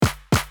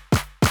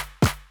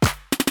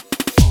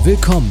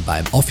Willkommen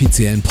beim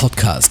offiziellen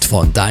Podcast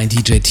von dein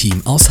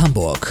DJ-Team aus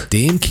Hamburg,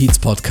 dem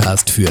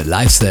Kiez-Podcast für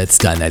Live-Sets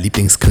deiner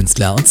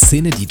Lieblingskünstler und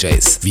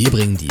Szene-DJs. Wir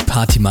bringen die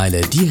Partymeile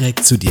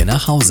direkt zu dir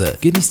nach Hause.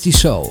 Genieß die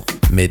Show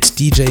mit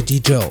DJ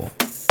DeeJoe.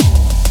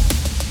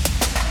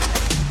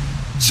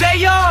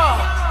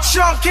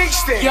 Sean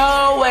Kingston.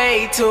 You're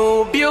way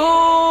too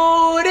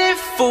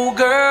beautiful,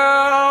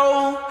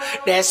 girl.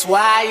 That's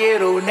why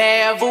it'll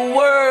never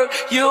work.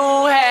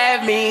 You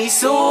have me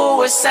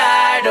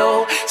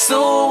suicidal,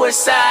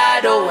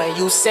 suicidal. When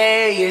you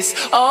say it's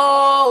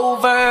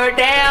over,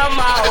 damn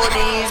all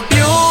these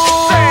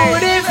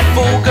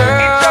beautiful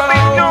girls.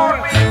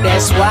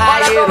 That's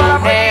why it'll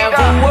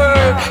never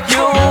work.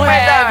 You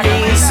have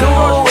me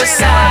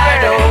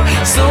suicidal,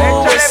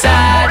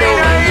 suicidal.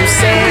 When you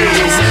say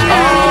it's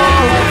over.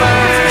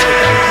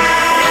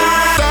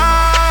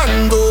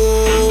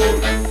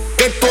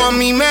 Que tú a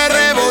mí me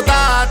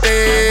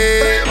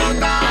rebotaste,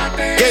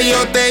 que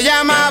yo te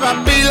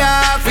llamaba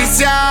pila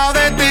oficial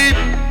de ti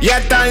y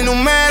hasta el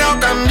número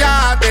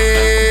cambiaste.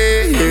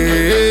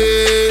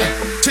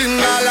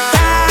 Chingala.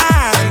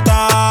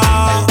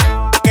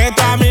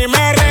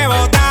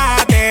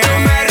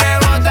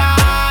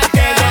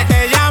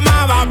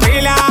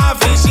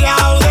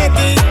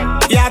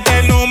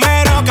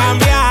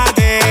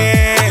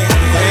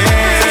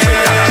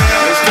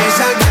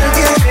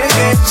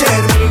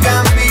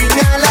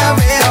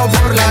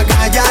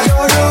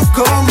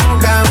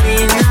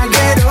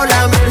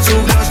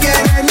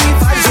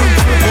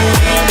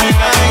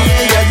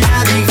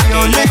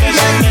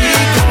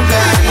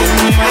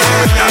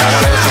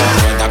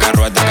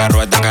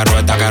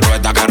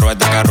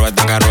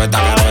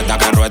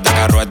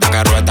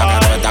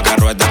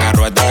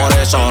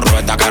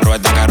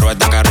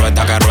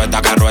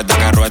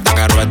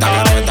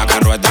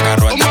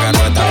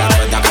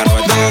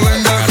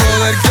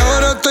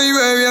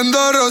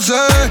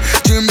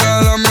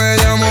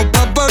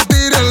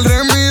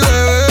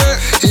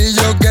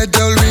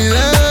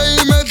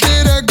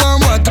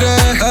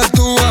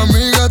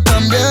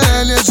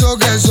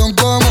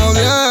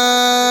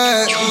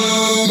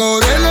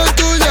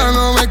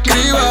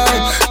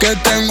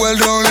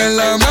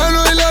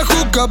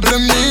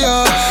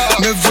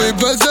 Me fui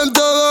pa'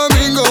 Santo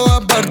Domingo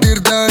a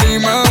partir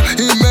tarima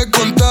y me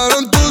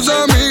contaron tus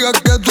amigas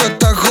que tú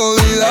estás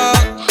jodida.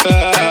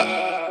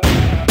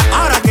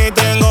 Ahora que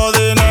tengo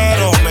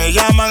dinero me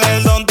llaman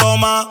el Don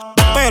Tomás,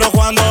 pero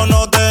cuando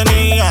no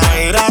tenía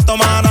era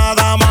tomar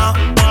nada más.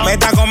 Me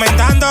está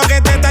comentando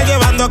que te está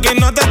llevando quien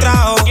no te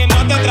trajo.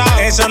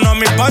 Eso no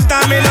me importa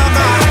a mi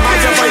loca,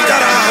 yo voy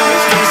carajo.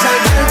 Esa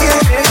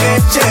tiene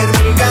que ser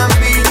mi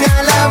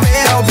camina, la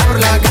veo por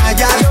la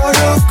calle,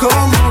 adoro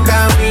como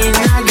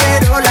camina.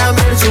 Quiero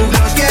lamer su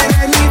gloss,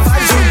 quiere mi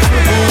falso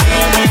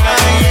perfume.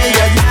 Y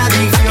ella es mi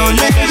adicción,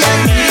 ella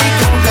es mi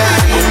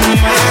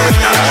cocaína.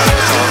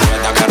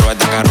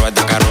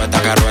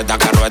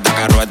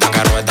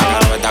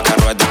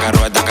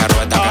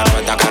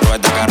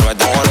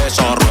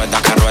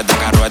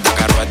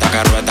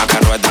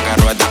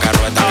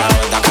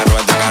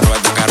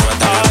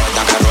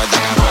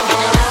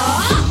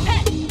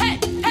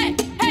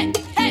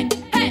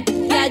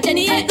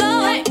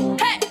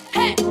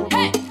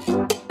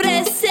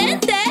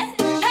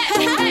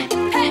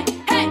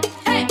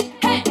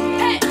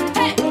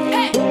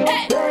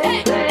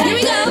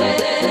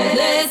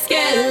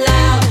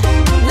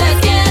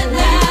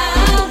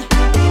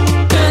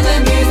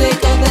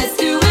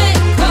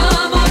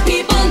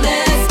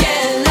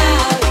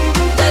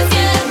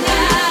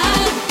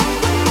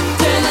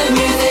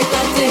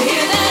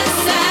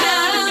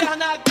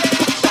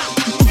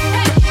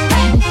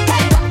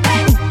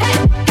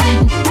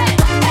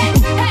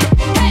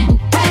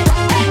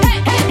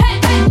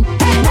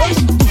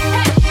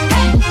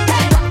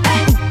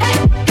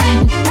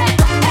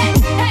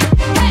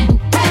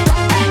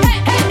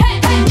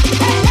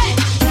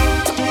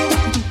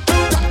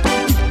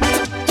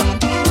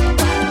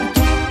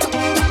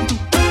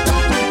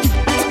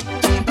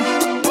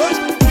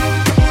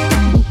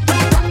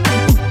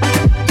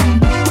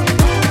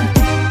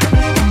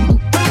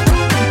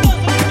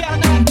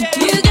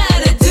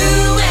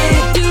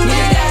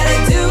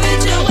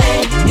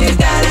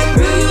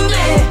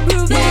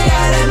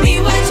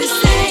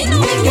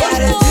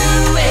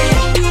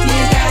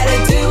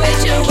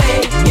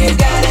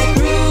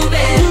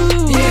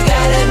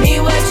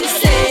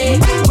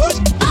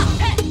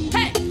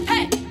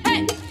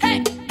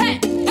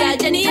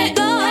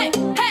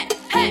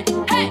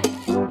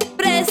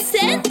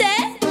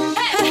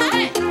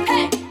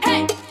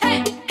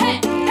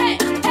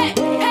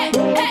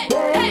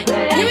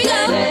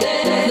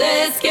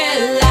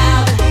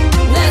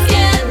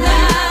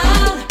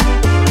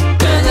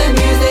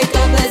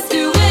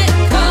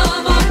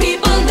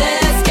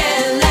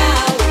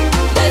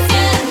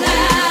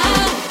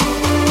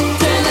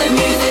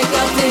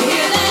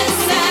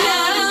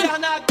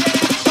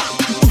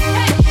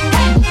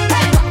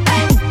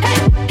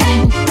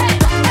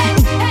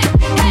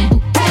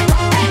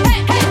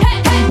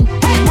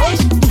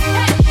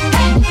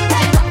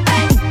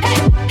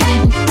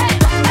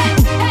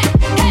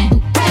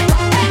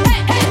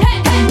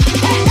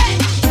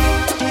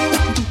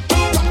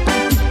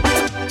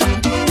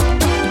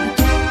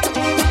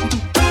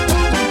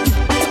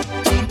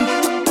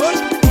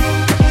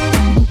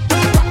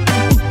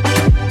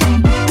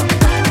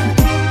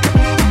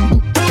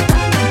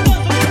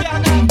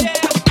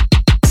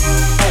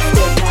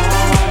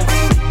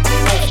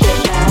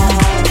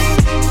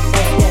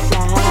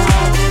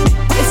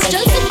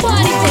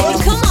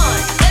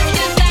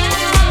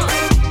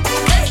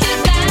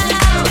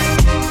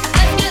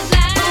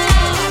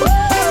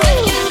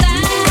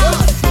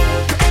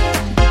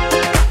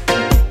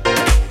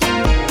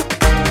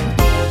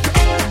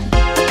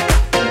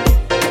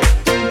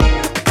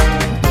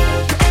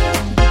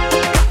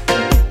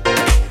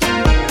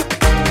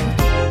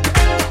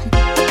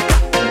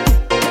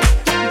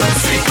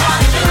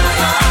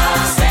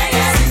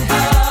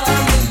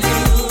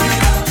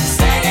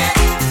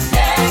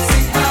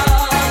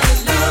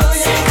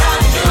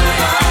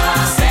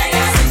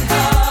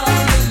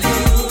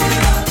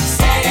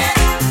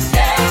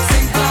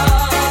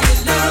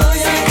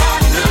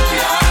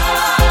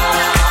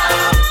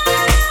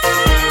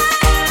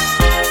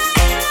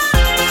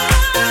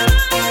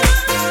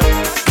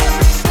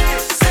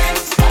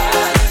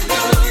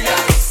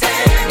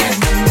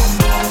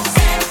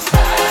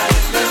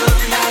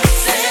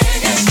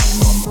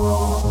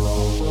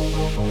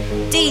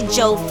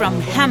 DeeJoe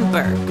from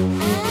Hamburg.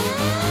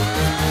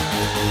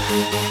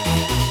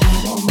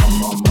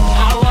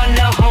 I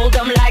wanna hold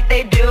them like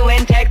they do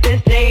in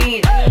Texas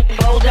State.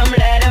 Fold them,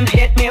 let them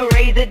hit me,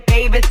 raise it,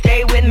 baby,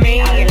 stay with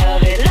me. I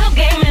love it. Love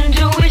game,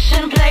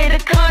 intuition, play the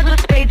cards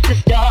with spades to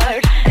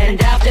start.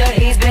 And after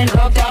he's been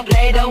hooked, I'll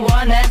play the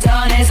one that's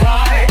on his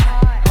heart.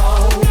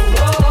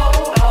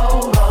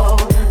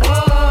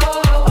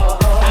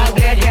 I'll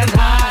get him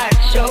hot,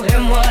 show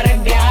him what I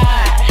got.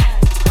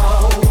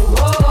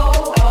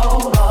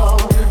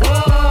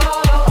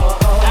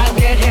 I'll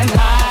get him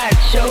hot,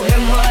 show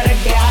him what I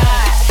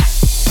got.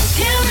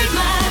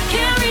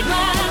 Can't read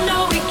my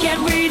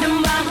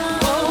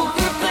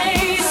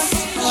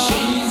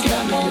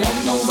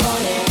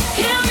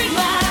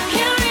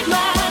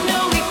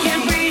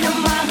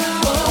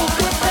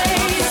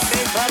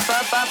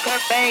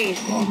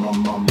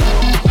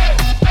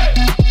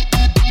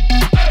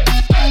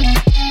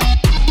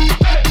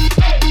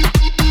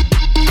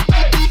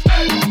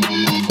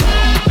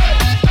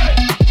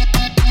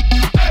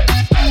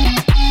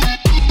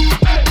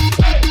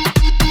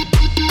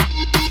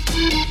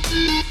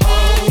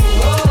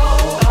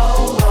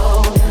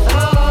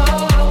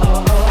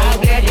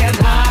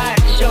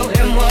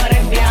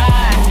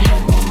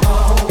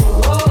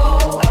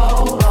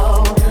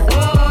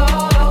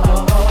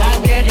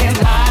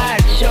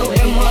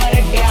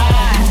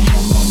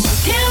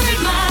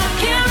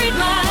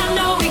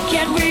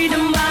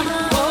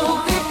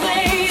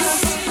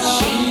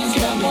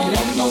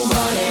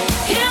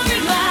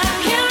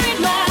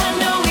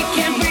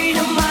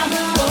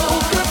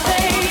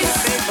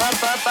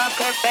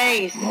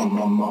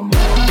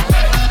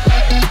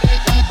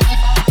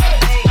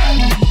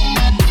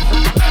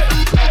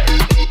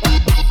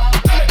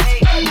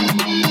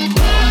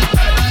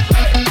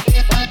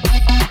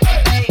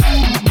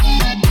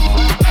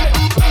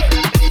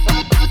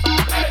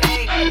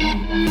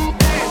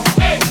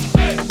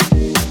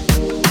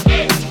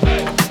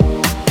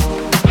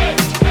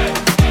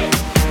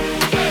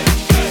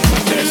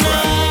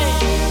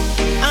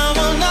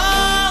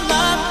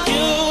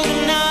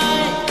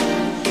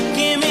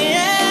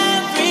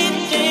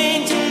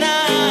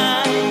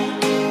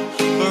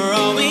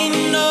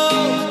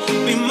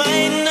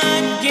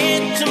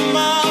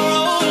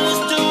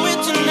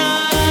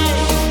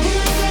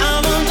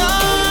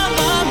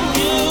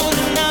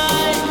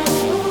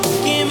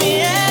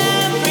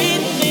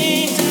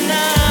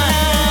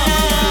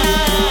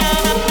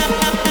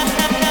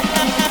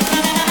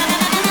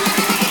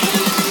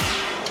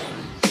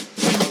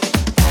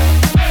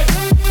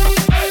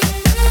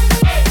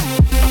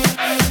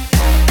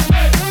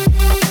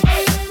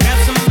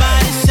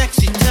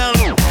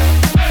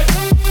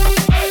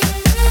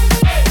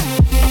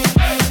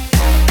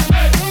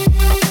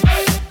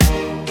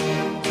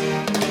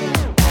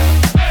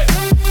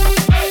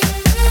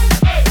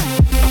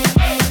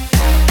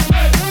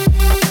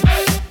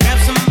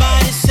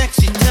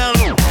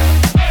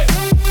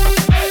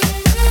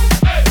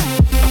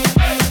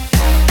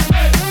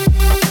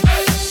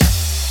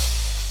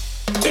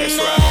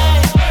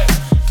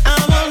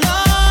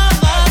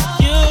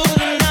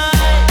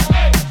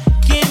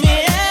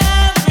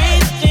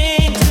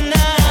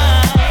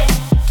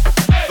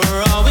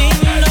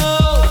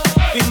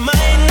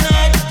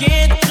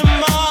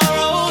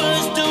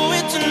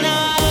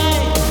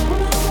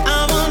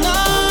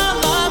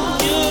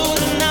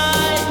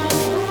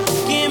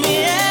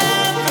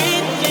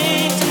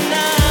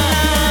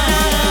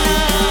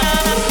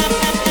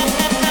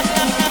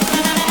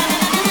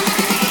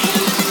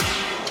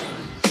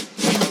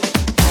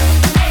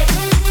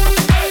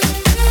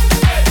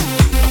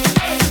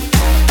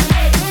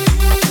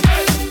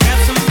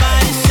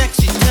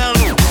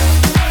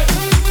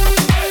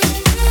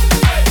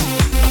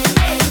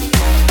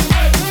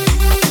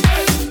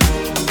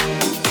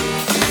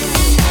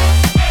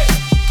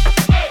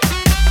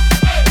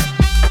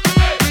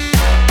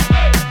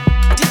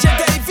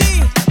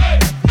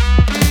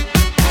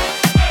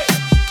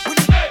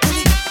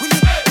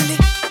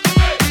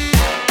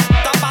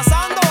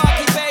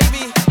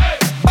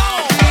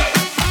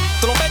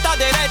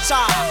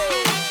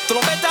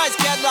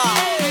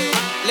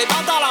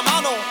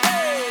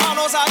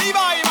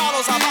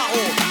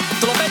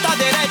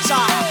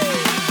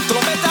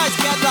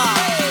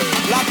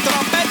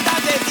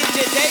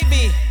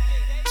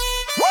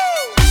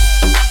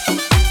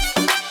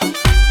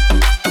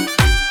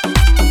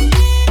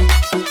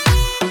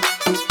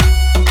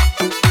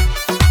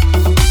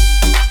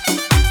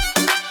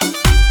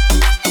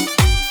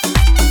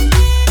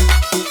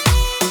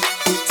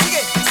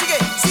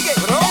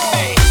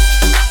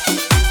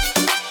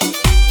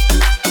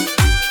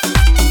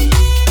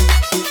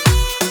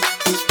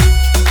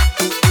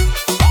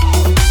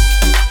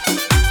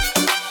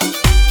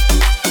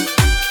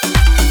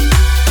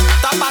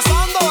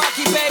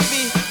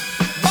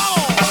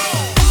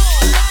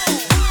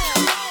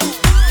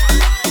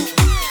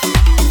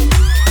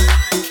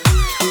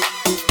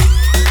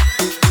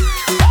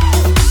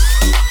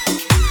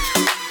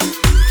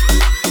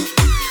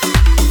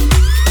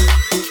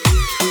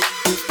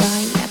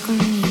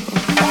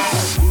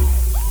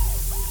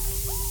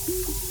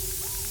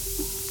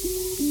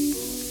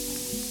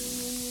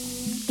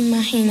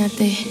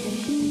Imagínate,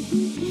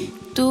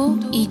 tú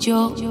y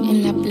yo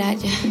en la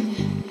playa,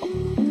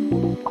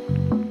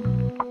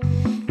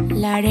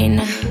 la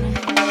arena,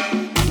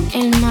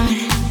 el mar,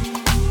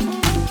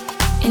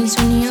 el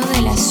sonido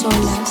de las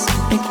olas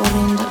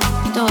recorriendo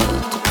todo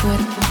tu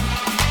cuerpo.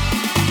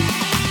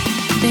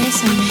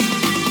 Bésame,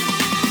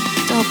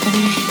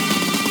 tócame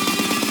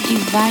y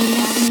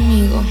baila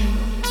conmigo.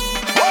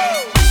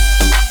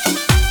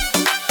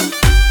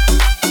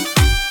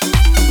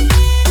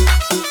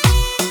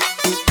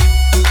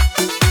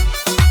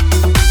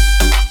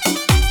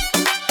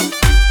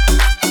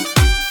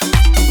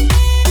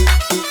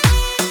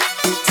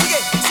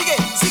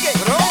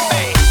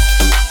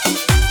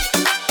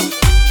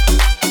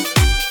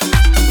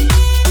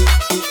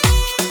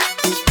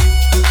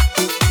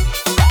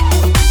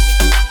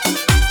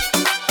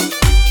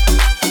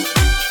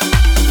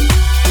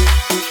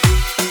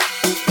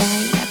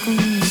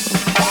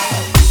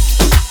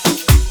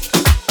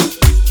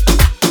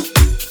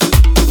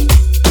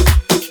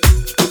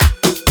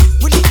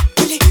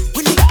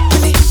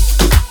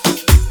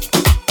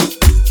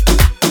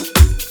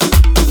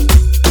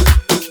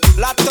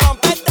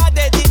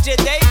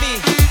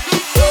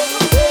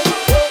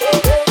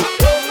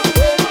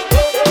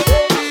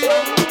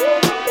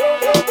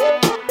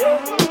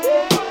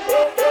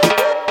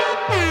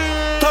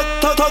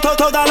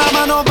 Toda la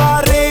mano para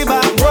arriba,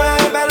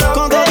 muévelo.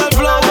 Con todo el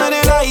flow en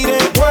el aire,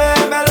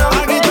 muévelo.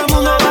 Aquí todo el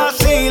mundo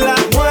vacila,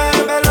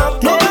 muévelo.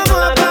 No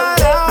vamos a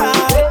parar.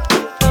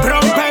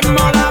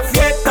 Rompemos la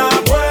fiesta,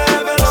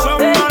 muévelo.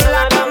 Somos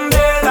la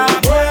candela,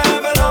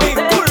 muévelo.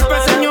 Disculpe,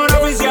 señor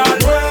oficial,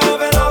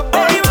 muévelo.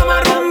 Hoy vamos a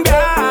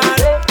rumbear.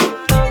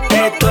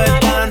 Esto es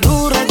tan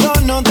duro, esto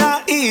no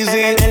está easy.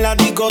 En la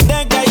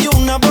discoteca hay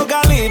un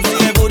apocalipsis.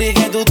 El booty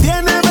que tú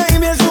tienes,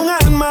 baby, es un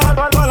arma.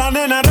 Toda la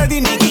nena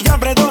ready, Nicky ya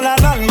apretó la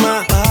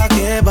alarma. Pa'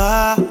 que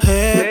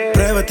baje,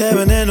 prueba este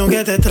veneno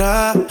que te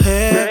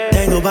traje.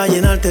 Tengo pa'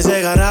 llenarte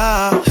ese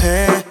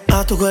garaje.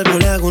 A tu cuerpo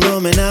le hago un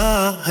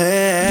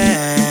homenaje.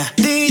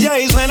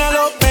 DJ,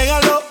 suénalo,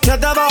 pégalo. Ya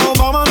está abajo,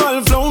 vámonos.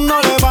 El flow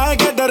no le baje,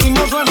 que este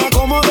ritmo suena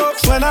cómodo.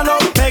 Suénalo,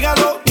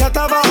 pégalo. Ya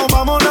está abajo,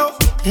 vámonos.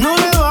 No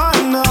le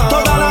bajes nada.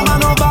 Toda la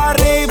mano para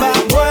arriba,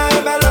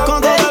 muévelo.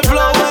 Con todo el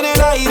flow en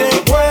el aire,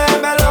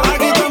 muévelo.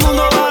 Aquí todo el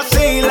mundo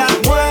vacila,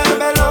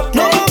 muévelo.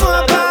 No vamos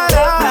a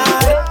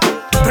parar.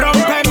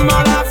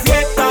 Rompemos la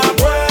fiesta,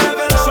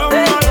 muévelo.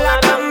 Somos la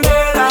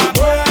candela,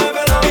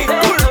 muévelo.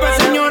 Disculpe,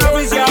 señor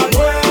oficial,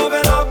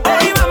 muévelo.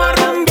 Hoy vamos a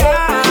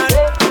rumbear.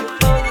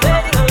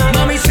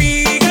 Mami,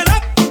 síguelo,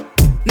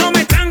 no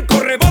me tranco.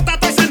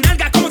 Rebótate esa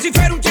nalga como si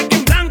fuera un cheque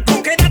en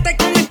blanco. Quédate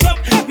con el club,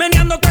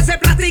 meneándote ese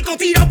plástico,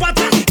 tiro para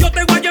atrás. Yo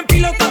te guayo en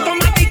piloto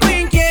automático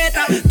e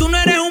inquieta. Tú no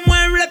eres un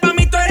mueble, pa'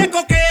 mí tú eres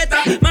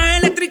coqueta. Más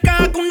eléctrica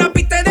que una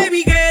pista de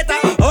vigueta.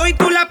 Hoy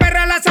tú la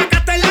perra la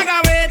sacaste en la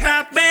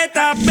gaveta.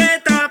 Beta,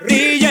 beta,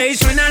 DJ,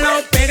 suénalo,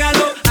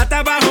 pégalo. Hasta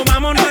abajo,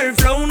 vámonos, el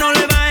flow no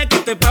le baje, que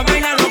esto es pa'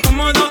 bailarlo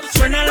cómodo.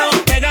 Suénalo,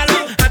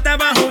 pégalo, hasta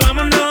abajo,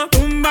 vámonos.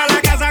 Tumba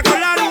la casa con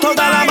la luz.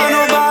 Toda la mano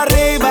para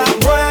arriba,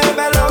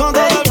 muévelo. Con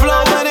todo el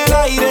flow en el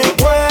aire,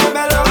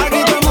 muévelo.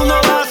 Aquí todo el mundo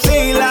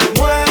vacila,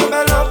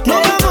 muévelo. No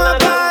vamos a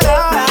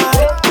parar.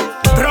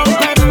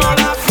 Rompemos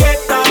la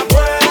fiesta,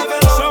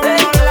 muévelo.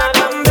 Somos la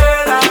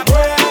candela,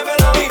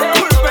 muévelo.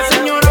 Disculpe,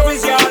 señor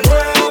oficial,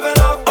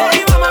 Muévelo. hoy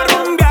vamos a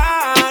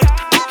rumbear.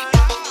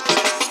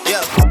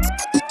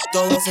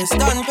 Todos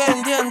están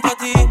pendientes a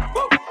ti,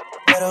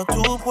 pero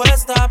tú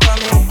puesta pa'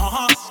 mí,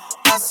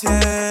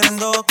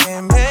 haciendo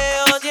que me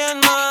odien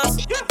más,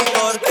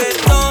 porque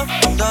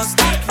todos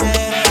te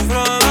quieren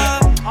probar.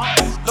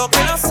 Lo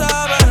que no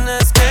saben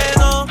es que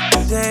no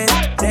te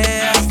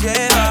dejas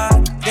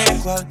llevar de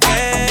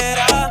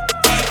cualquiera,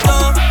 y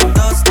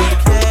todos te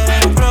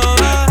quieren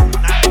probar.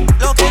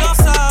 Lo que no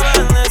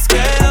saben es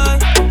que hoy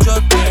yo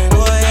te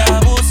voy a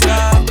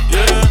buscar.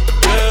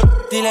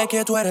 Dile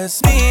que tú eres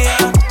mía,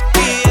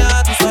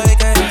 mía, tú sabes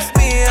que eres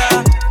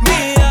mía,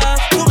 mía.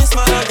 Tú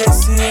misma lo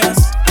decías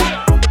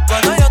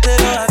cuando yo te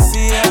lo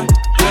hacía.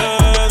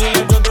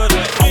 Dile que tú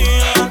eres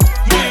mía,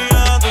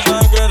 mía. Tú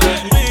sabes que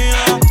eres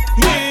mía,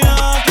 mía.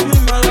 Tú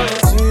misma lo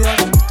decías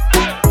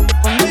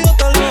cuando yo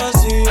te lo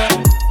hacía.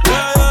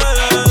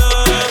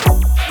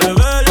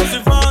 Bebé, yo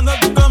soy fan de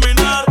tu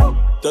caminar.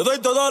 Te doy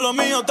todo lo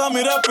mío hasta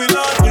mi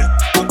respirar.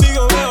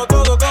 Contigo veo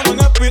todo como en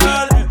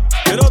espiral.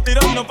 Quiero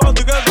tirarme pa'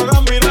 ti que te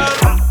hagan mirar.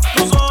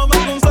 Tus ojos me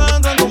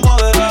concentran como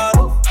adelar.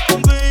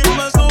 Contigo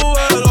me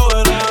sube lo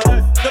verás.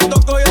 Te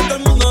toco y hasta el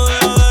mundo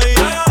deja de ir.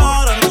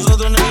 Ahora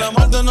nosotros ni la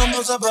muerte nos va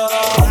a separar.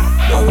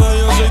 Bebé,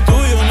 yo soy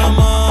tuyo nada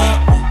más.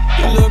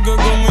 Dile que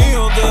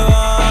conmigo te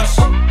vas.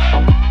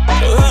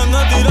 Que dejen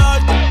de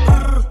tirarte,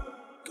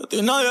 que a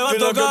ti nadie va a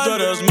tocar. Dile que tú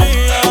eres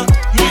mía,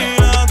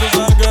 mía. Tú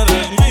sabes que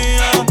eres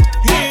mía,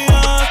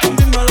 mía. Tú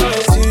misma lo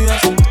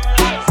decías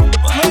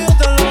cuando yo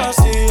te lo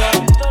hacía.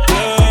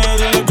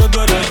 Dile que tú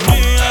eres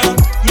mía,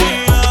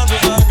 mía. Tú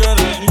sabes que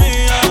eres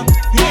mía,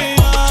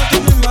 mía. Tú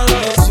misma lo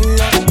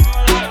decías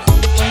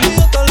cuando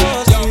yo te lo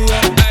hacía.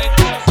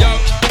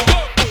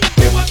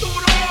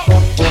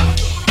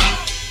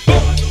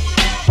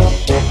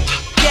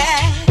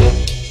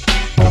 Yeah.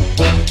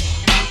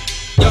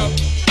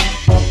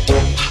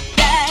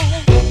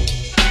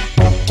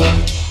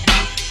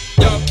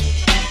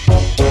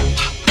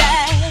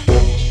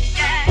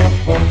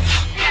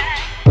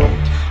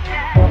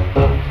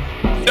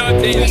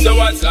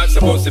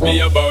 to be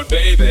about,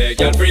 baby?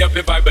 Girl, free up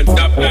your vibe and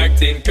stop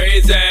acting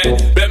crazy.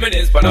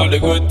 Reminisce on all the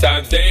good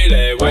times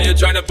daily. Why you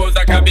tryna pose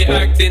like I be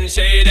acting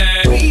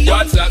shady?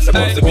 What's that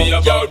supposed to be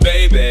about,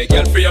 baby?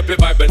 Girl, free up your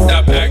vibe and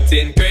stop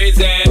acting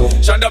crazy.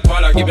 Shonda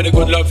Paula, give it a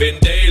good loving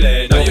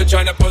daily. Now you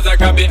tryna pose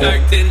like I be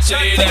acting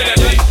shady.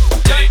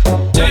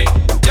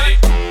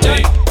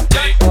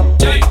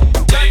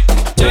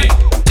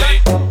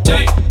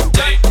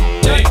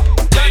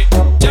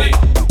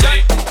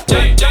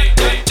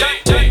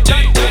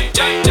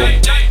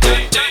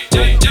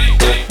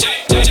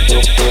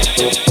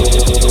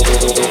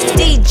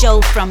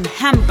 DeeJoe from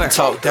Hamburg.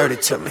 Talk dirty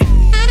to me.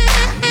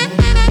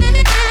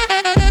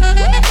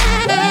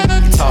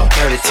 Talk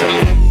dirty to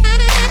me.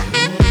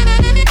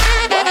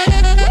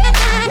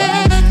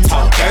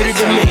 Talk dirty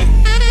to me.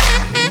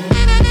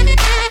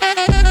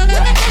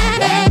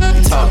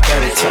 Talk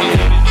dirty to me.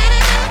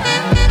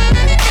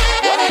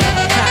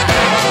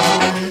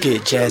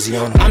 Get jazzy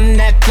on. I'm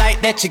that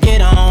flight that you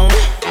get on.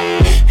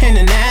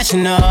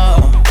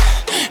 International.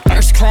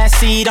 First class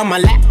seat on my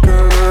lap,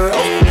 girl.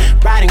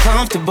 Riding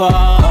comfortable.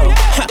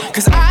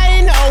 Cause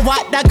I know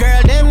what that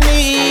girl them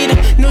need.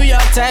 New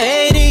York to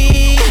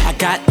Haiti. I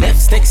got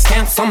lipstick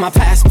stamps on my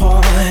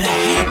passport.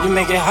 You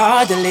make it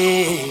hard to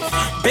leave.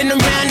 Been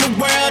around the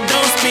world,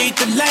 don't speak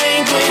the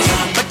language.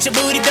 But your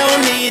booty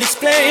don't need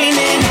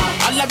explaining.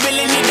 All I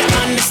really need to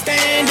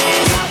understand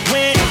is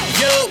when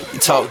you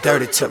talk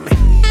dirty to me.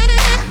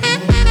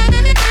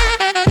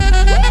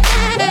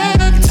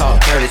 You talk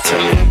dirty to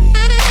me.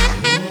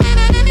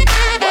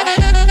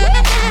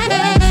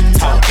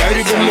 Talk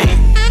dirty to me.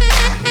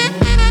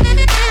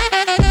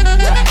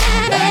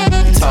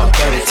 Talk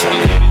dirty to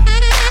me.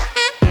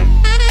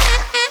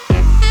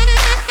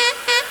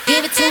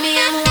 Give it to me,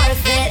 I'm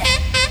worth it.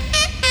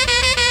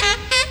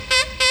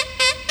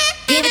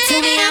 Give it to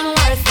me, I'm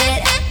worth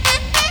it.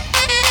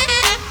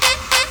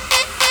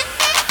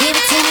 Give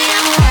it to me,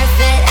 I'm worth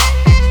it.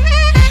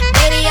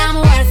 Baby, I'm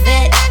worth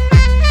it.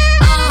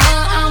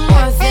 I'm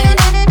worth it.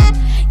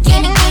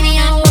 Give me,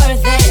 I'm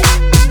worth it.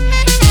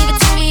 Give it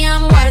to me,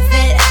 I'm worth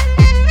it.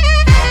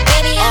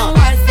 Baby, I'm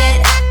worth it.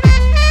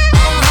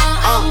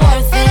 I'm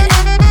worth it.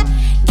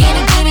 Give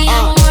me,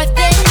 I'm worth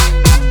it.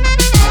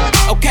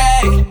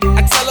 Okay,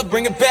 I tell her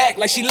bring it back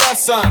like she loves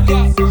some.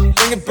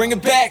 Bring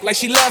it back like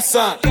she loves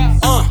some.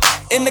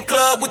 In the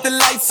club with the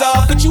lights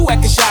off, but you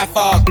acting shy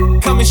for.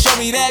 Come and show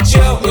me that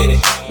you're with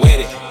it, with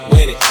it,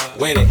 with it,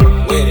 with it,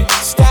 with it.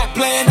 Stop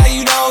playing, now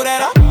you know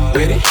that I'm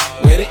with it,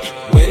 with it,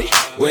 with it,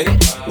 with it,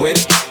 with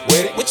it,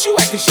 with it. What you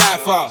acting shy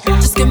for?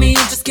 Just give me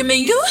you, just give me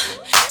you,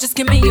 just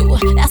give me you.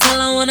 That's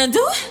all I wanna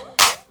do.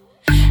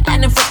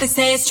 And if what they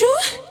say is true,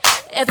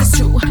 if it's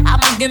true,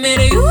 I'ma give it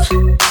to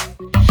you.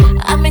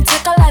 I may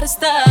take a lot of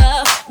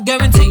stuff,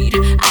 guaranteed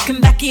I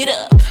can back it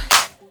up.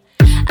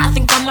 I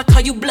think I'ma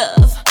call you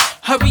bluff.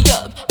 Hurry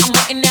up, I'm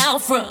waiting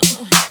out front.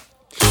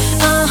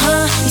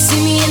 You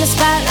see me in the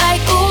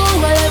spotlight,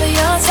 ooh, I love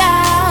your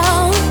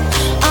style.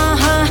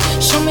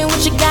 Show me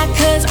what you got,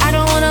 cause I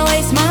don't wanna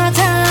waste my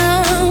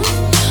time.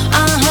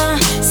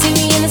 See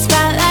me in the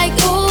spotlight,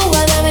 ooh,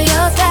 I love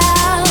your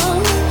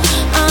style.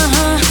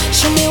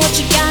 Show me what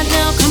you got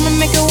now, come and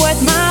make it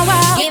worth my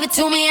while. Give it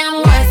to me,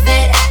 I'm worth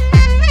it.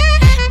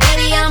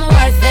 Baby, I'm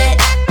worth it.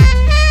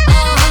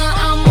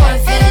 I'm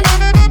worth it.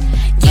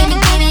 Give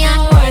me,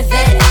 I'm worth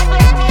it.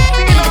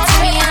 Give it to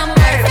me, I'm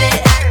worth it.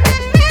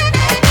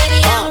 Baby,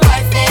 I'm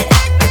worth it.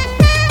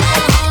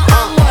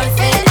 I'm worth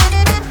it.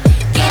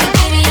 Give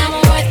me, I'm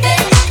worth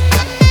it.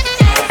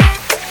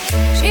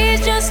 She's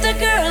just a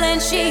girl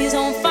and she's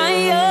on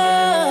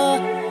fire.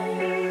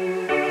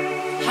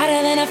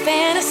 Hotter than a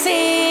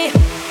fantasy.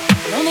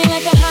 Lonely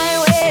like a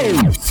highway.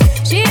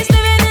 She's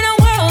living in a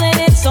world and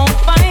it's on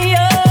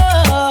fire.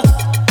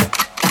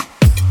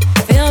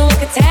 Feeling like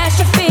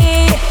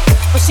catastrophe,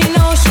 but she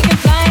knows she can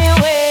fly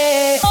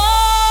away. Oh,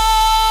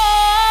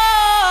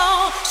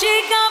 she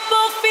got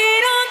both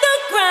feet on the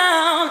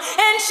ground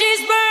and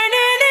she's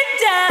burning it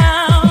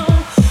down.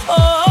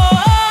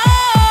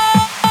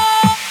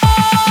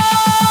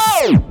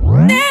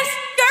 This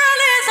girl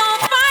is on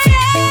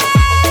fire.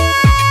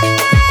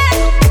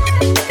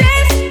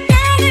 This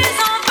girl is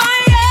on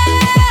fire.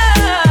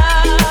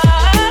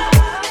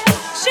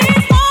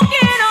 She's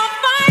walking on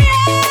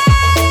fire.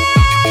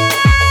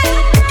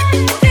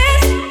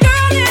 This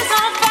girl is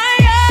on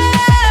fire.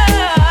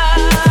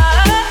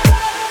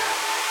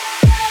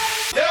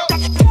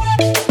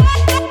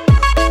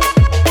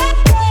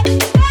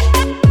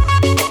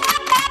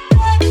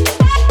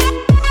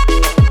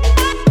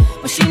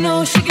 But she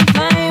knows she can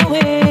fly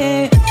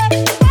away.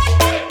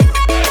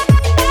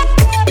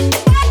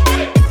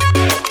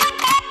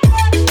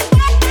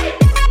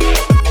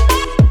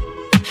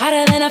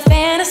 Hotter than a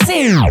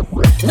fantasy.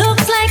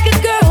 Looks like a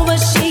girl, but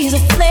she's a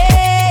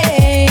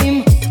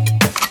flame.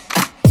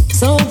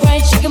 So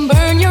bright she can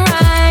burn your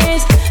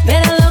eyes.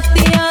 Better look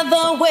the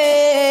other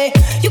way.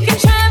 You can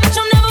try, but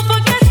you'll never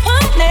forget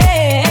her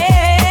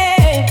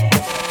name.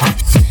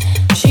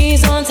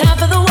 She's on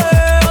top of the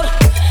world.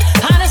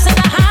 Hottest of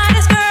the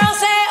hottest girls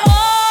say,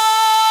 oh,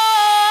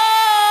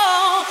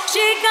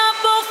 she got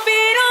both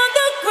feet on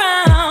the ground.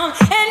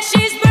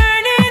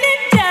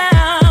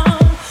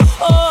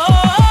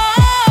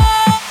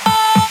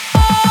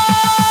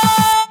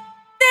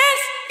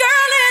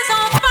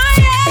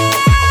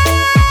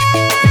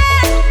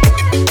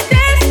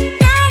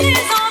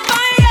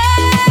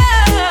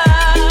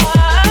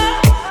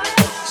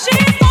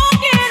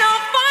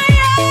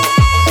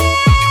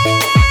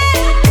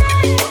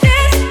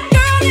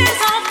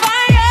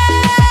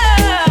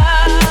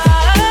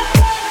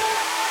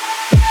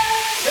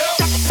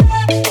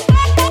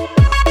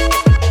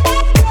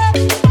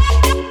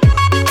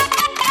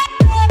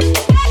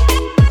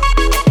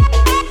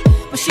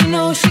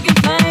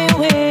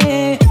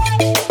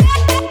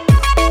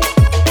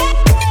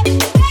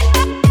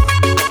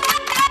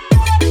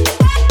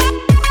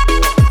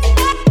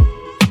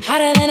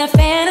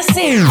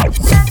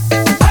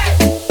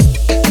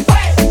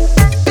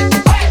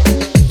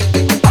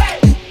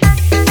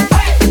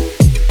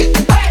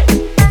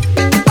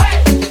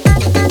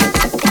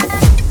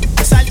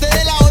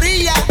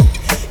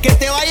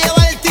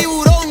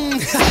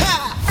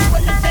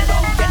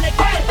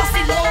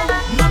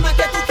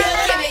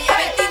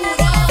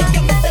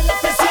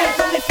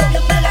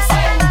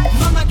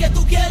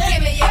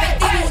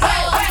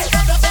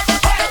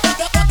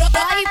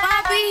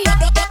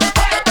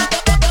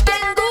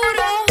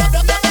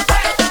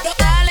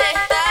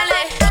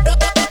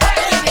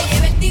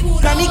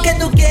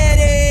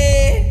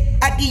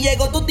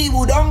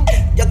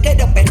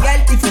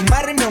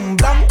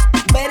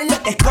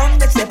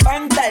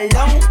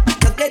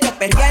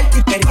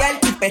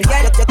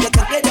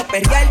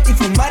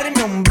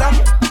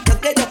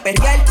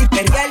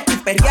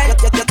 perrear,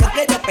 yo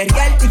quiero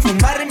perrear y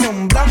fumarme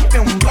un blunt,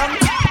 un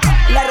blunt.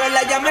 La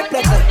rola ya me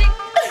explotó.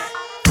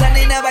 La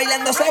nena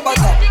bailando se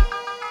botó.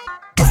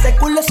 Ese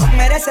culo se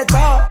merece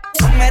todo,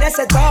 se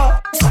merece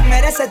todo, se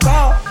merece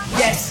todo.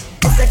 Yes.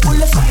 Ese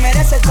culo se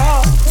merece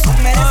todo,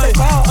 se merece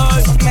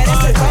todo, se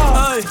merece todo.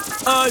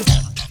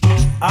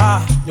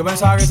 Ah, yo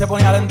pensaba que se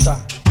ponía lenta.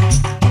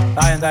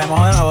 Está bien,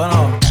 vamos de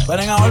nuevo. Ven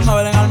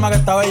en alma que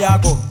está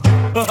bellaco.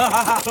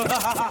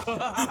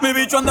 Mi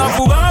bicho anda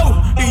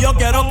fugado y yo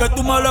quiero que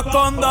tú me lo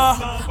escondas.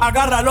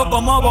 Agárralo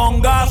como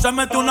bonga. Se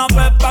mete una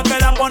pepa que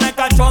la pone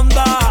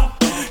cachonda.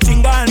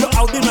 Chinga en los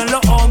Audi, no en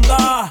los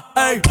Honda.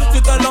 Ey,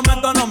 si te lo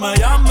meto no me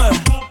llames,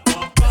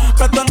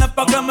 que esto no es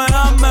pa' que me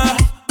ames.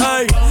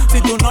 Ey,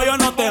 si tú no, yo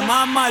no te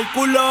mama el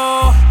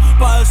culo.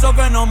 Pa' eso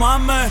que no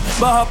mames.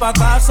 Baja pa'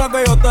 casa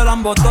que yo te la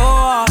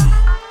embotoa.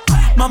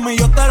 Mami,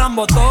 yo te la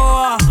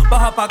embotoa.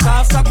 Baja pa'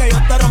 casa que yo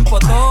te rompo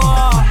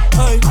toa.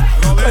 Ey,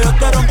 que yo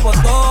te rompo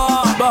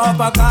toa. Baja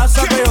pa'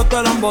 casa que yo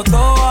te la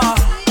embotoa.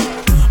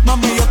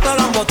 Mami, yo te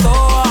la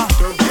embotoa.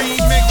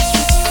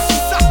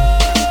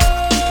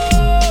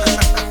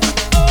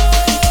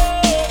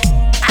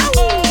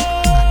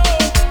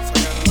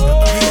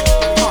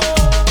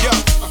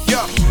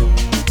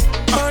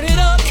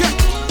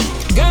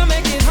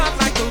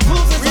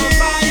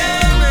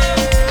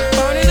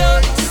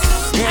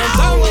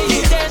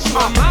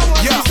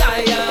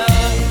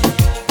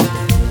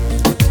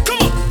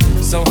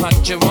 So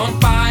hot you're on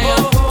fire.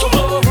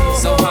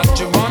 So hot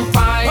you're on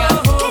fire.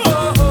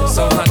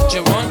 So hot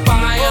you're on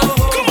fire.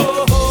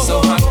 So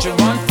hot you're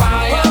on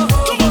fire.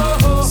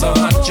 So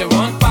hot you're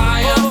on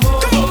fire.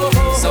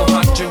 So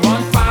hot you're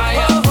on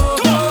fire.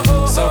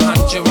 So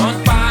hot you're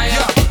on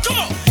fire.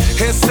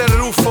 Ese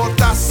rufo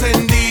está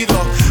encendido.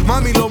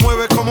 Mami lo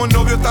mueve como el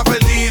novio está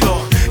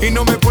perdido. Y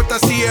no me importa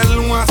si él es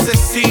un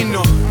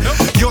asesino.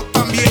 Yo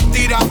también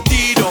tiro.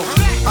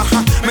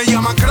 Ajá, me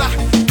llama crack,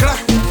 crack.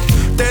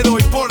 Te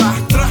doy por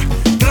atrás,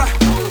 tra.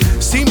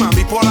 Sí,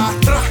 mami, por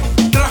atrás,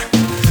 tra.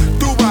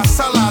 Tú vas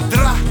a la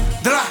dra.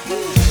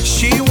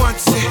 She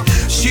wants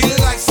it, she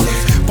likes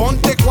it.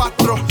 Ponte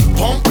cuatro,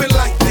 pump it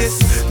like this.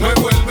 Me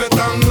vuelve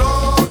tan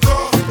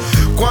loco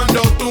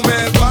cuando tú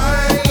me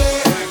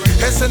bailes.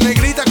 Esa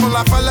negrita con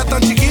la falda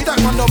tan chiquita.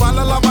 Cuando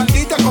baila la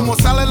maldita, como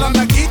sale la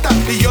naquita.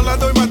 Y yo la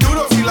doy más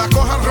duro, si la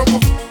cojan robo.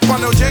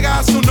 Cuando llega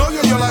a su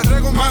novio, yo la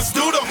rego más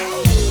duro.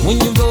 When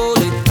you roll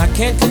it, I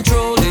can't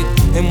control it.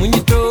 And when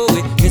you throw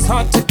it, it's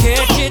hard to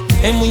catch it.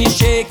 And when you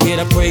shake it,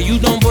 I pray you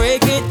don't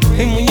break it.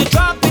 And when you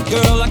drop it,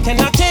 girl, I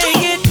cannot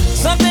take it.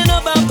 Something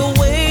about the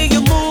way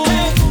you move.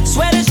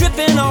 Sweat is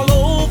dripping all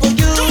over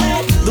you.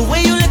 The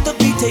way you let the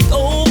beat take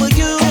over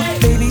you.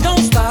 Baby,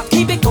 don't stop,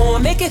 keep it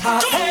going, make it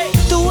hot.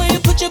 The way you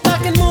put your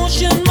back in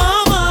motion,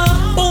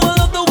 mama. Oh, I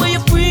love the way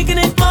you're freaking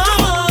it,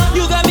 mama.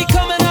 You got me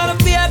coming out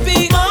of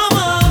VIP,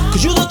 mama.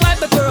 Cause you look like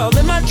the girl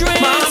in my dreams,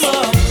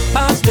 mama.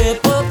 I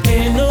step up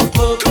in the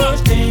club,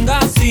 first thing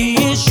I see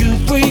is you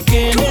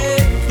freaking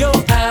it. Your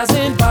eyes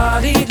and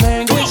body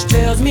language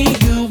tells me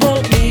you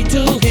want me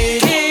to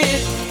hit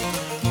it.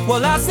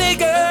 Well, I say,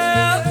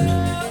 girl,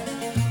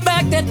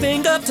 back that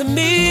thing up to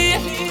me.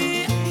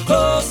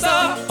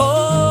 Closer,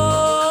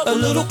 oh, a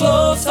little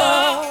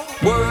closer.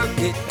 Work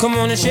it, come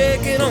on and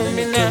shake it on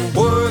me now.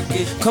 Work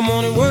it, come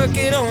on and work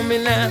it on me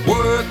now.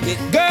 Work it,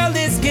 girl,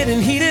 it's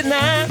getting heated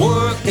now.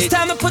 Work it, it's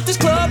time to put this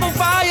club on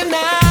fire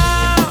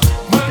now.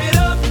 Burn it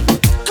up,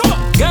 come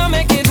on. Girl,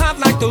 make it hot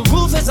like the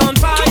roof is on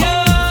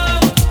fire.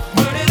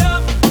 Burn it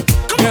up,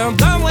 girl,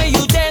 the way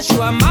you dance,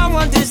 you are my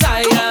one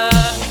desire.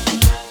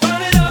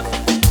 Burn it up,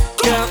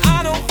 girl,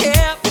 I don't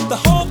care if the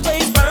whole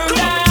place burns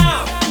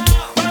down.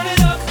 Burn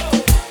it up,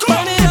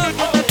 burn it up,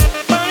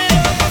 burn it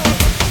up.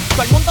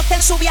 Todo el mundo está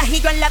en su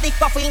viajillo en la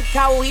disco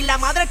afincao. Y la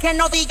madre que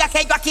no diga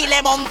que yo aquí le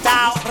he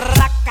montao.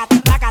 Raca,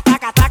 taca,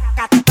 taca,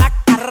 taca,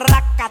 taca,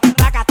 raca,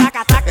 taca,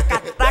 taca, taca,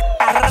 taca,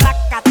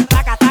 raca,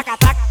 taca, taca,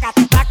 taca,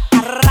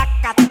 taca,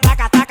 raca,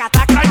 taca, taca,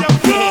 taca.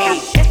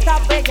 Esta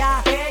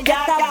bella,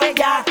 esta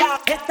bella,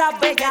 esta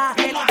bella,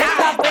 esta bella,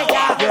 esta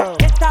bella,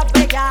 esta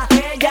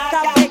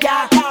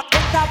bella,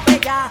 esta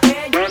bella,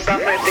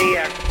 esta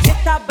bella,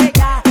 esta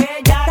bella,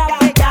 esta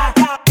bella,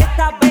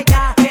 esta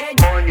bella,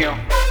 coño.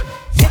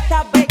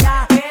 Esta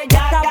bella,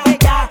 esta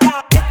bella,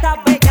 esta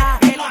bella.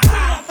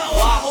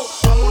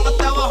 Vámonos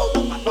hasta abajo,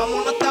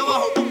 vámonos hasta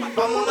abajo.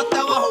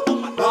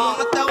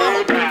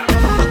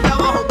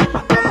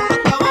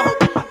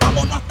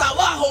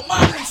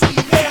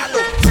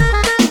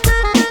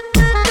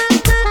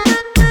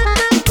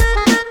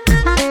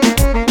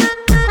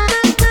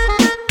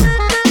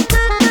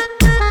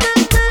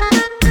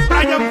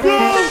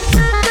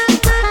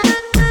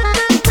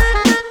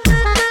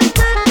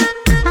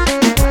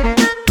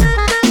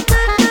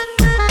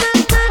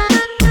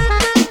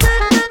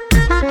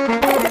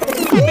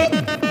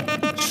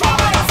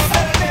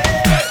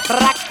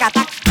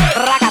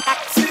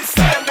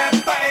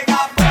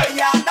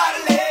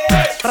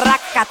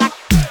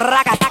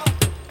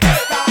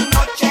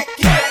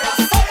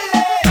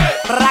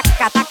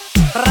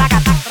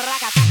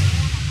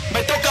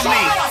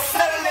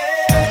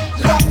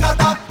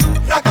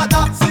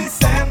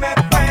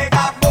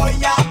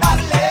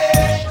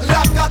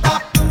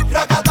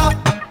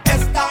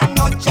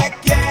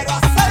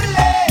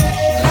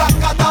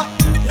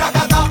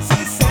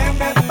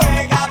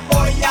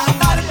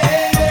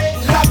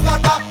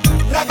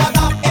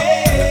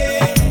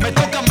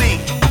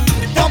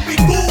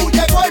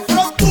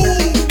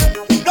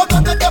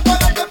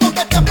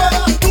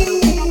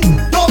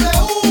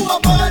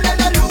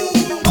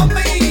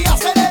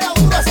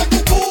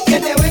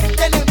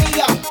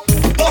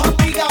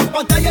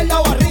 detalle en la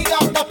barriga,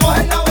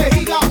 tatuaje en la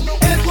vejiga,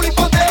 el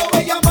culipateo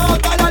me llama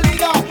hasta la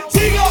liga.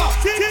 Siga,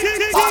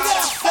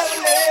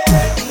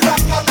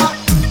 racata,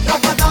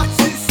 racata,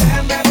 si se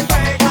me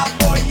pega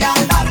voy a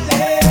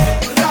darle.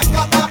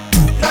 Racata,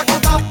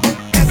 racata,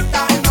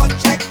 esta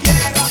noche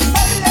quiero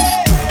hacerle.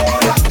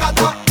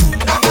 Racata,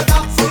 racata,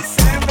 si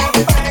se me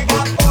pega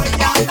voy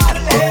a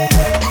darle.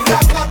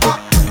 Racata,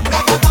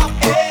 racata,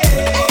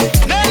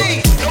 Nelly,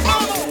 nos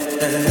vamos.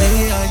 De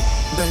día y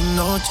de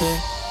noche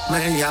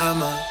me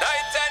llama.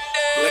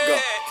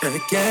 ¿Qué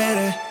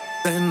quiere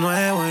de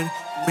nuevo en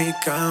mi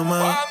cama?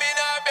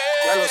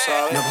 Ya lo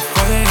sabes. No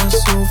fue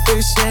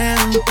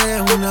suficiente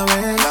una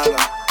vez.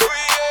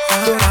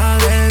 Ahora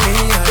de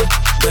día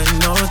y de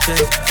noche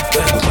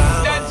me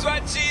llama. That's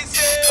what she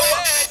said.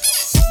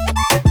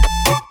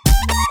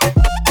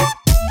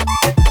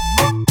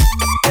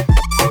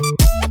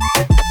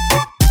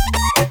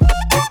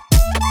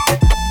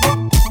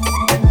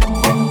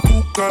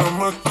 Cara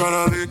más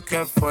cara de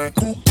que fue.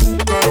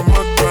 Cara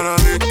más cara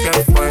de que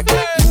fue.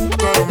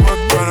 Cara más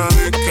cara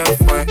de que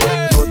fue.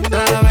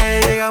 Otra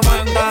vez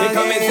llegamos They tarde.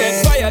 come and set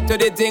fire to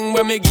the thing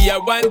when me give her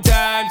one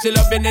time. She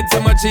loving it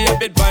so much she a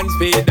bit pants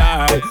feed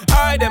all.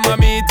 I dem a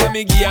meet and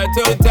me give her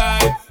 2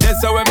 times.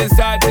 That's how when me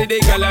start to the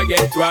girl I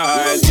get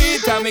wild. 3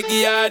 times me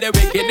give her the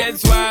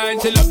wickedest one.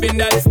 She loving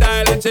that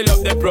style and she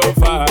love the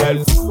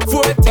profile.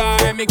 4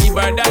 times me give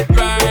her that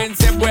grind.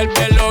 Se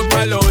vuelve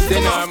loca out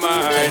in her De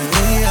mind.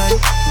 día y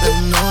de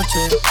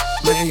noche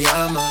me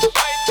llama.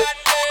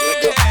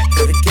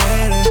 ¿Qué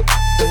quiere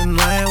de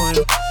nuevo en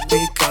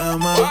mi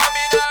cama?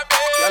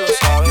 Ya lo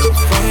sabes. No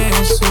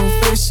fue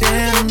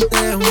suficiente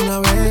una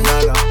vez.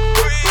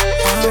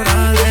 Ahora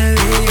de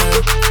día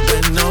y de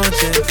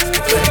noche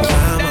me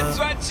llama. That's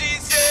what she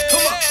said.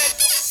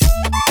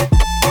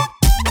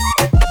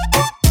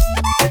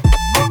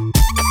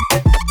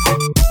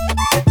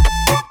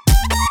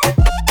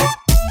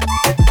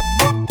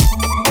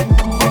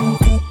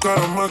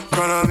 Cara más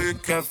cara de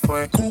que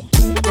fue.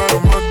 Cara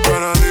más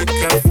cara de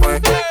que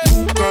fue.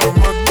 Cara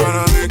más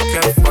cara de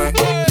que fue.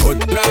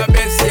 Otra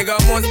vez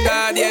llegamos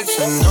tarde.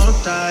 Se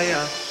nota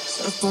ya,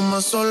 se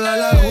fuma sola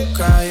la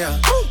juca ya.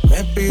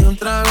 Me pide un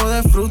trago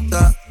de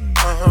fruta.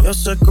 Yo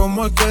sé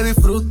cómo es que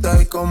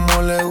disfruta y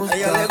cómo le gusta.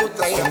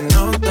 Se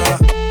nota,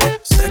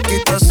 se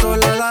quita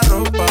sola la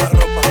ropa.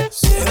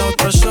 Si es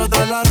otro shot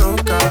a la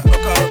roca.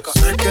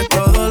 Sé que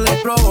todo le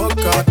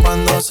provoca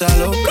cuando se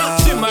aloca.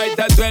 She might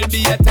as well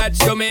be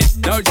attached to me.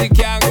 Now she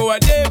can't go a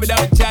day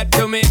without chat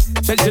to me.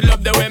 Said she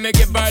love the way me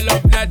give her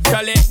love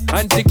naturally.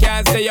 And she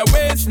can't stay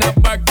away, snap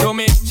back to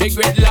me. She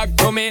gridlock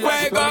to me.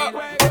 Fuego.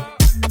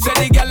 Say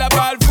the girl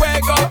about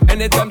fuego.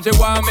 Anytime she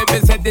want me, be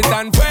set it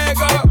on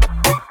fuego.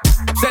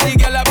 Say the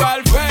girl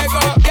about fuego.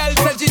 Girl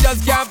said she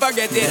just can't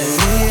forget De it.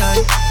 día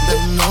y de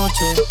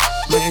noche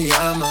me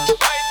llama.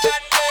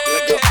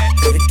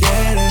 ¿Qué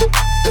quiere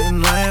de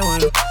nuevo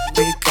en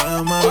mi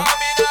cama?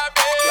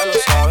 Ya lo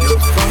sabes. No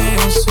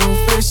fue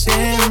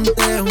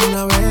suficiente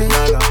una vez.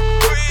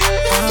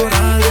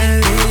 Ahora de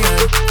día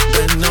y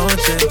de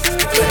noche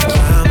me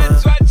llama.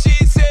 That's what she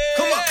said.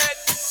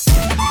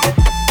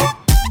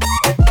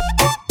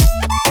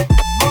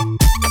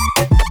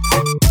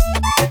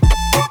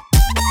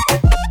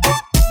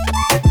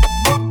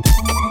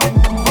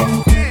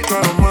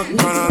 Cara más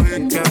cara de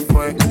que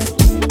fue.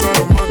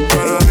 Cara más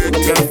cara de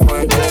que fue.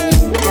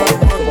 Cara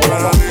más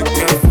cara de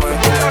que fue.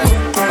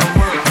 Cara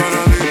más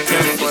cara de que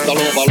fue. Mr.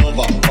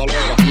 Lover,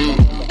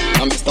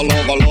 I'm Mr.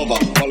 Lover,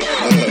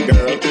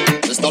 girl.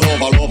 Mr.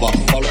 Lover,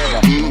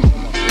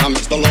 I'm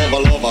Mr.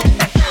 Lover.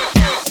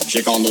 She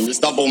call me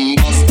Mr.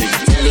 Bombastic,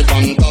 tell me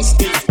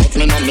fantastic. Touch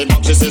me on the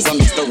back, she says I'm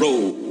Mr.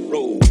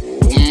 Romantic,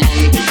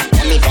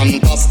 call me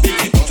fantastic.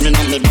 Touch me on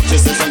the back, she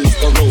says I'm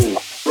Mr.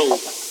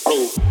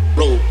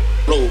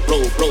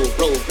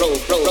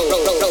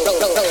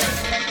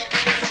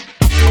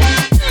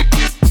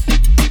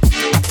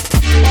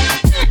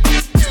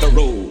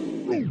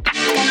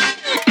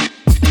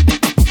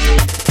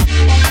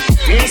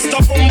 Mr.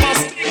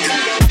 Bombastic.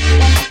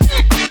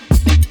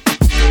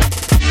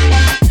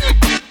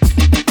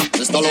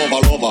 Mr.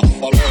 Lover,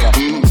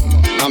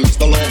 I'm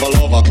Mr.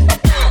 Lover.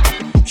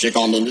 She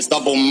call me Mr.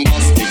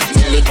 Bombastic,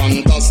 tell me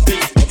fantastic.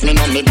 Touch me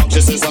on the back,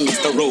 she says I'm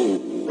Mr.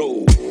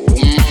 Romantic,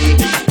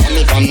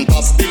 call me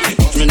fantastic.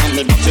 Touch me on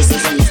the back, she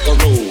says I'm Mr.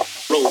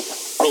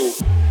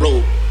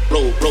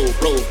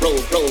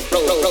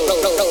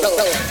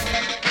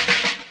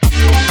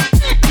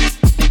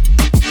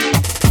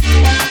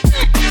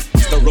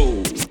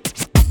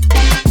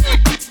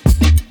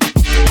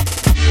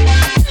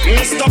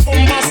 Mr.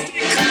 Bombastic.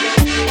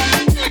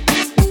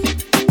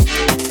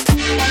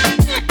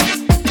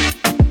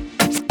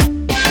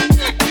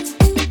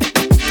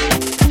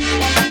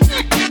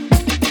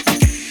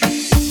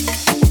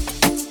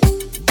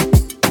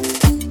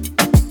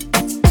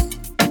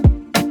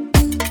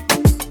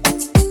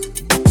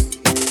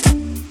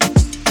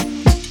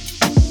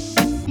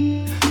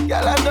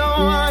 Girl, I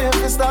don't want you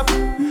to stop.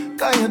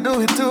 Cause you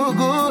do it too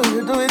good,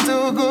 you do it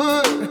too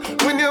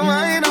good. When you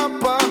wind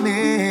up on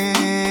me,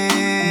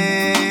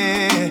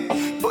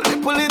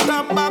 pull it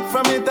up back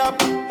from it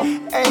up.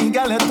 Hey,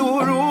 girl, you too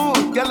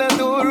rude, girl, you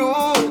too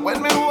rude.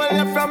 When me hold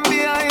you from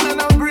behind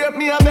and I'm grape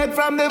me a bed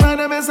from the van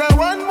and me say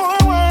one more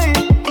wine.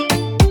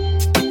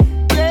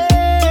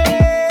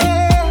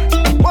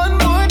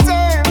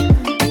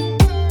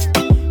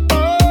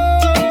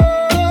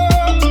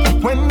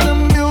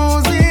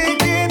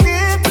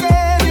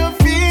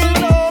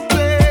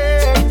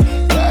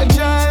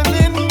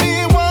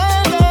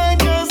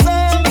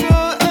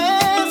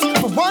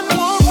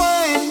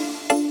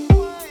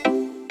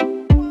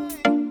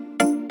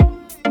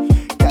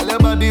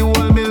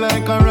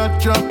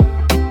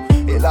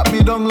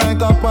 Down like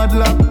a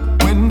padlock.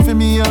 When for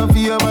me and for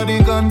your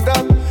body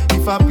contact.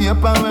 If a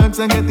paper works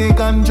and get a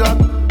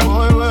contract.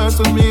 Boy works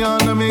with me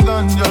under me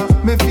ganja.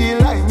 Me feel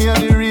like me a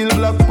the real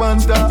Black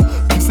Panther.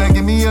 You say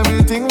give me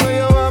everything where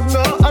you have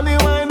now. And the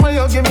wine where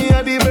you give me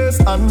a the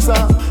best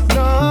answer.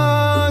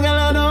 No, girl,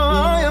 I know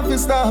how you feel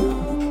stop.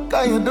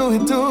 Cause you do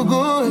it too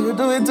good, you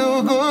do it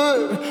too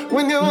good.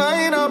 When you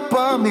wind up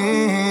on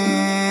me,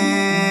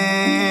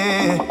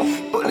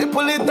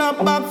 pull it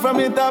up back from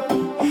the top.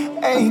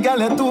 Hey, girl,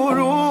 you too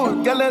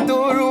rude, girl, you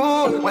too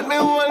rude. When me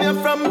hold you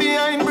from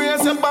behind,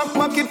 brace your back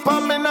pocket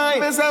for me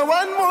night. Me say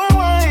one more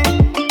wine.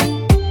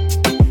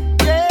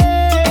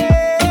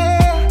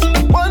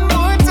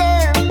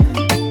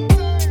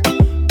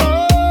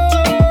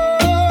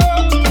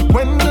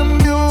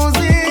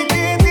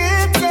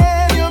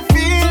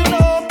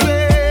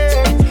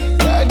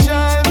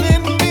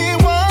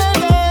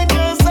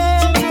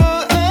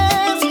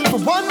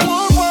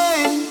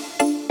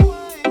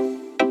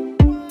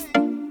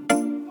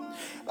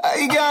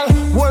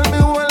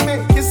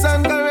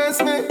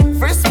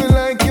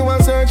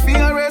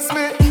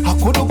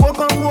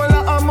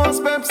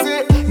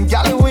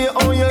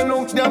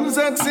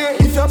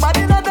 If your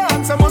body no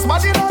dance, you must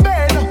body no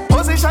bed.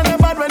 Position your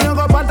bad when you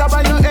go pant up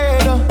on your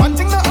head. One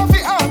thing that have to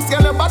ask,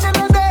 girl, your body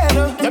no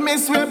dead. Let me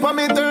sweep on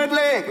me third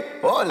leg.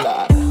 Oh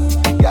Lord,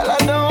 girl, I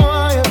don't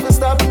want you to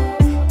stop.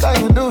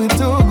 Cause you do it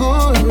too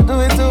good, you do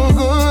it too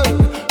good.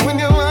 When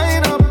you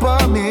wind up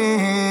on me,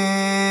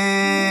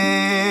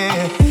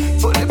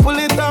 pull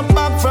it up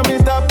back from the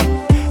top.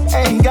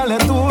 Hey, girl, you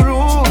too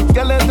rude,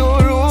 girl, you too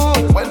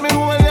rude. When me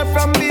hold you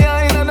from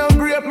behind and I'm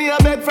grape me a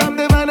bed from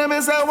the van and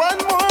me say one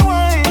more.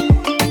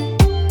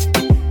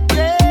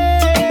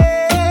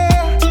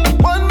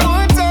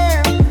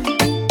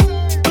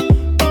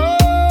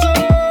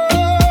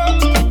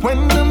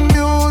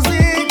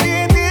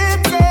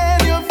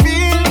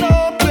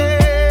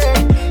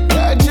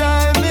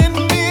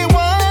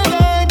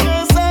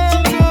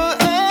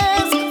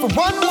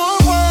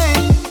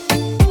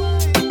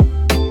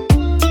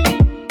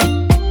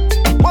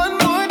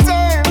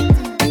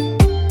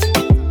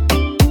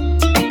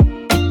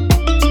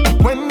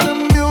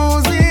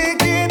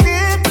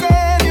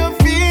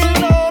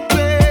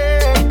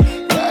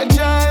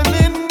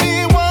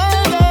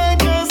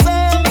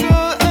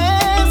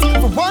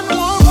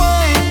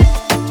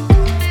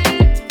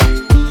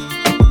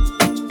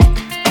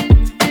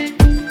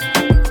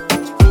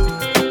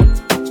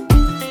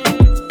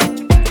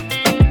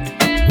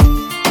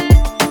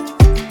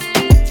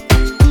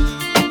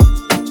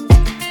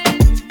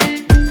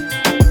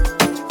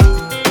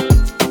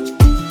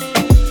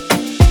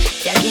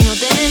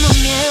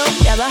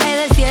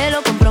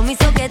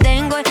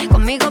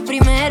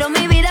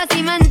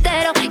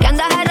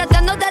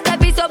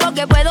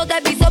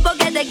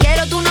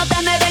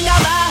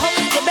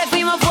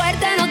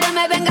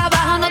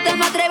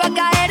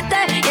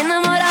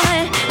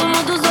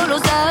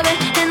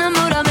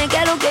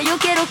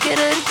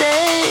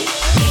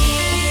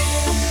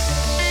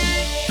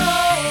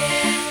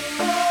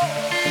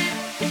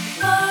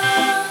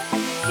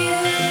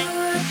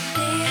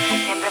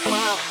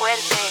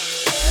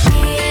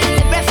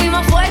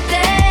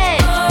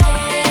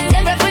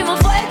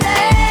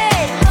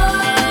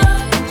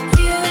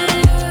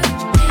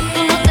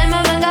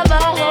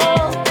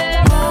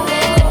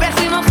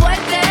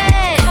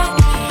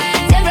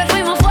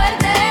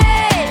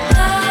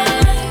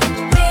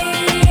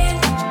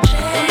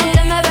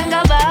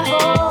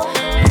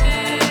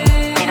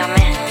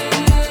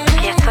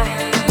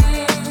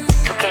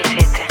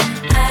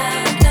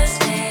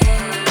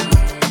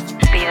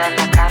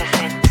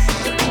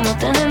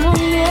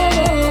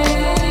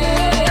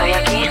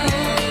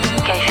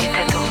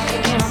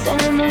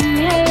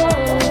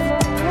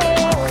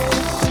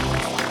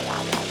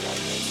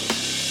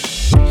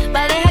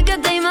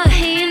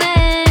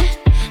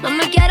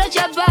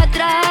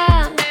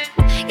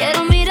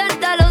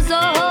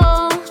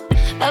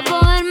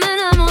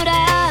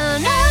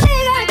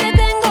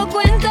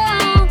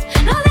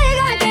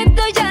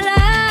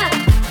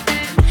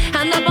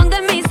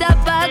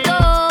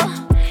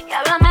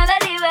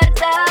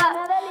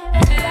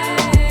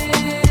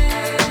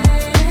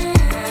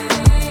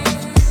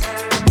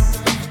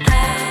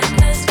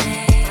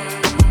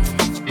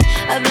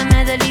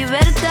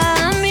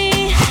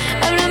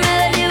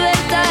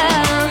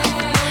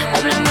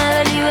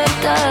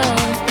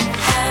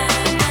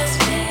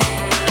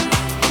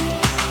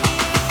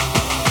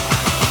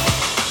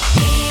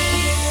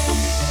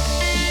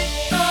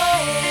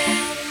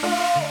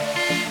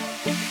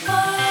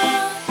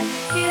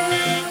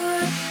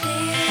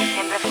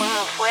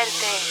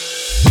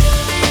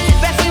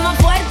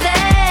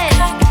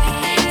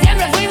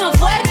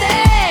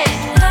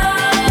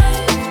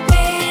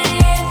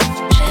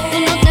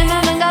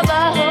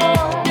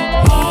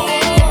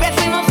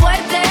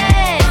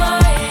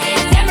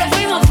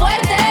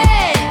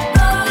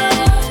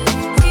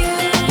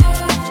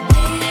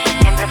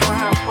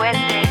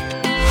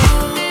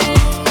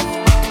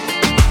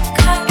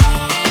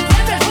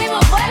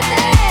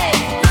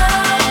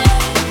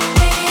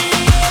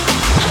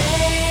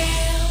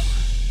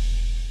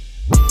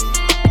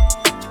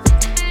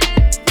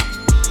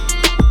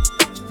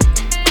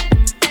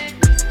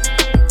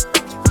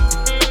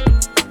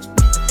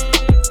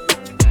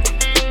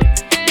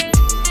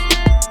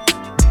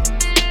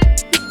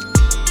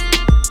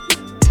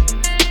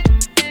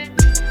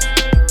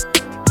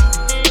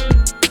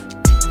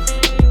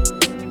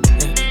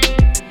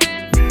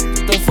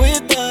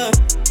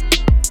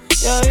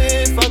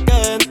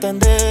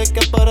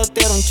 para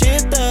ti era un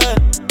chiste.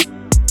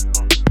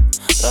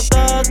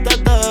 Trataste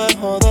de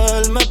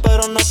joderme,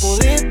 pero no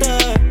pudiste.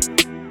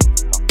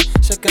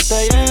 Sé que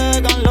te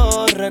llegan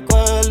los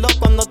recuerdos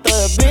cuando te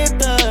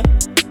desviste,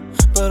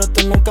 pero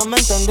tú nunca me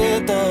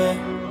entendiste.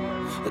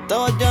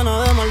 Estabas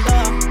llena de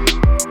maldad,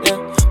 yeah,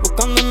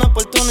 buscando una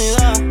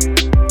oportunidad.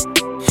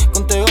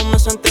 Contigo me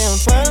sentí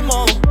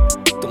enfermo,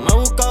 tú me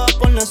buscabas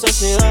por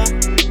necesidad.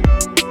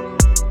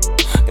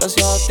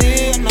 Gracias a ti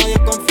en nadie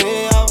he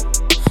confiado.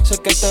 Sé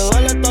que te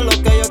duele todo lo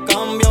que yo he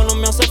cambiado. No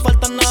me hace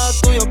falta nada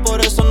tuyo,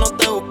 por eso no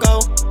te he buscado.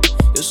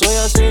 Yo soy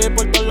así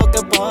por todo lo que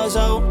he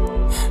pasado,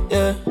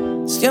 yeah.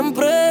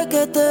 Siempre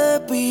que te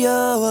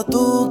pillaba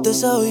tú te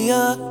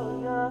sabías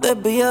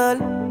desviar.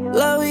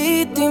 La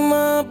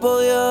víctima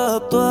podía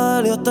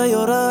actuar y hasta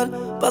llorar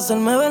pa'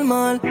 hacerme ver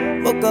mal.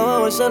 Boca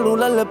abajo el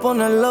celular le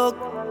pone el lock.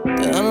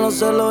 Te dan los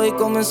celos y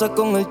comienza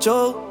con el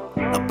show.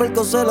 Las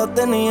percos se las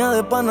tenía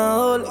de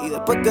panador. Y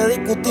después que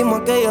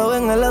discutimos aquella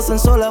vez en el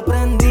ascensor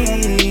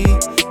aprendí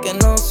que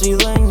no soy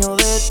dueño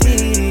de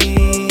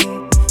ti.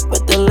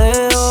 Vete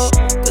lejos,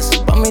 que si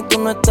pa' mí tú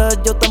no estás,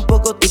 yo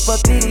tampoco estoy pa'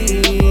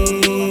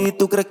 ti.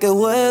 Tú crees que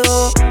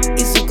juego,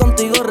 y si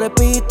contigo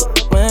repito,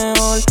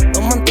 mejor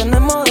nos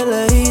mantenemos de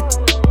lejito.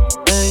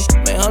 Ey,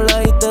 me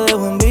hablas y te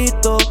dejo en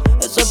visto.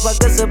 Eso es pa'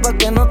 que sepas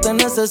que no te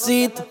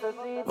necesito.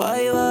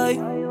 Bye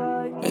bye,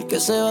 el que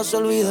se va se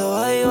olvida,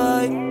 bye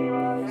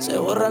bye. Se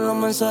borran los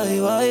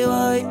mensajes, bye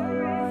bye.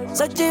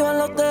 Se archivan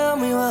los temas,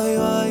 bye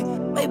bye.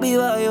 Baby,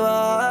 bye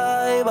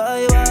bye,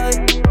 bye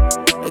bye.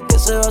 El que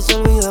se va se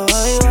olvida,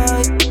 bye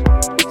bye.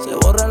 Se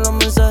borran los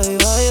mensajes,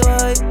 bye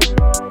bye.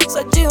 Se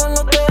archivan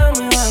los temas,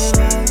 bye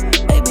bye.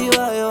 Baby,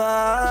 bye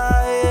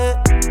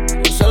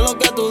bye. Yo sé lo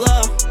que tú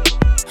das.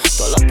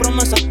 Todas las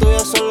promesas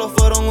tuyas solo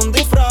fueron un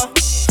disfraz.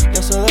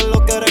 Ya sé de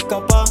lo que eres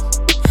capaz.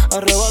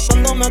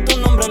 Arrebatándome a tu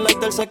nombre, el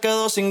lighter se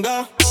quedó sin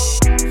gas.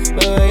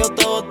 Bebé, yo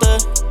te boté.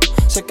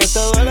 Sé que te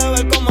duele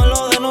ver como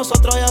lo de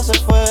nosotros ya se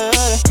fue.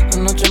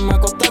 Anoche me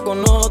acosté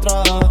con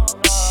otra.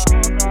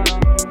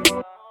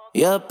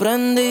 Y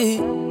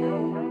aprendí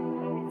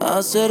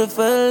a ser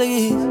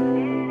feliz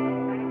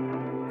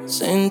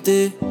sin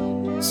ti,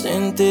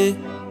 sin ti,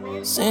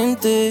 sin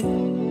ti.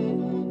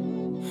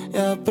 Y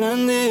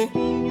aprendí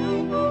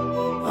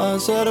a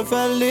ser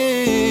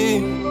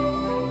feliz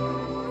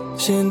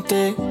sin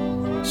ti,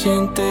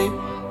 sin ti,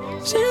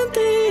 sin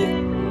ti.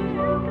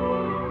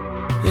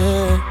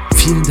 Yeah.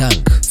 Vielen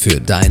Dank für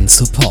deinen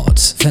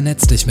Support.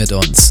 Vernetz dich mit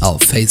uns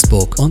auf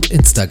Facebook und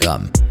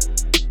Instagram.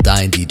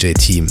 Dein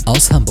DJ-Team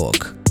aus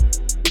Hamburg.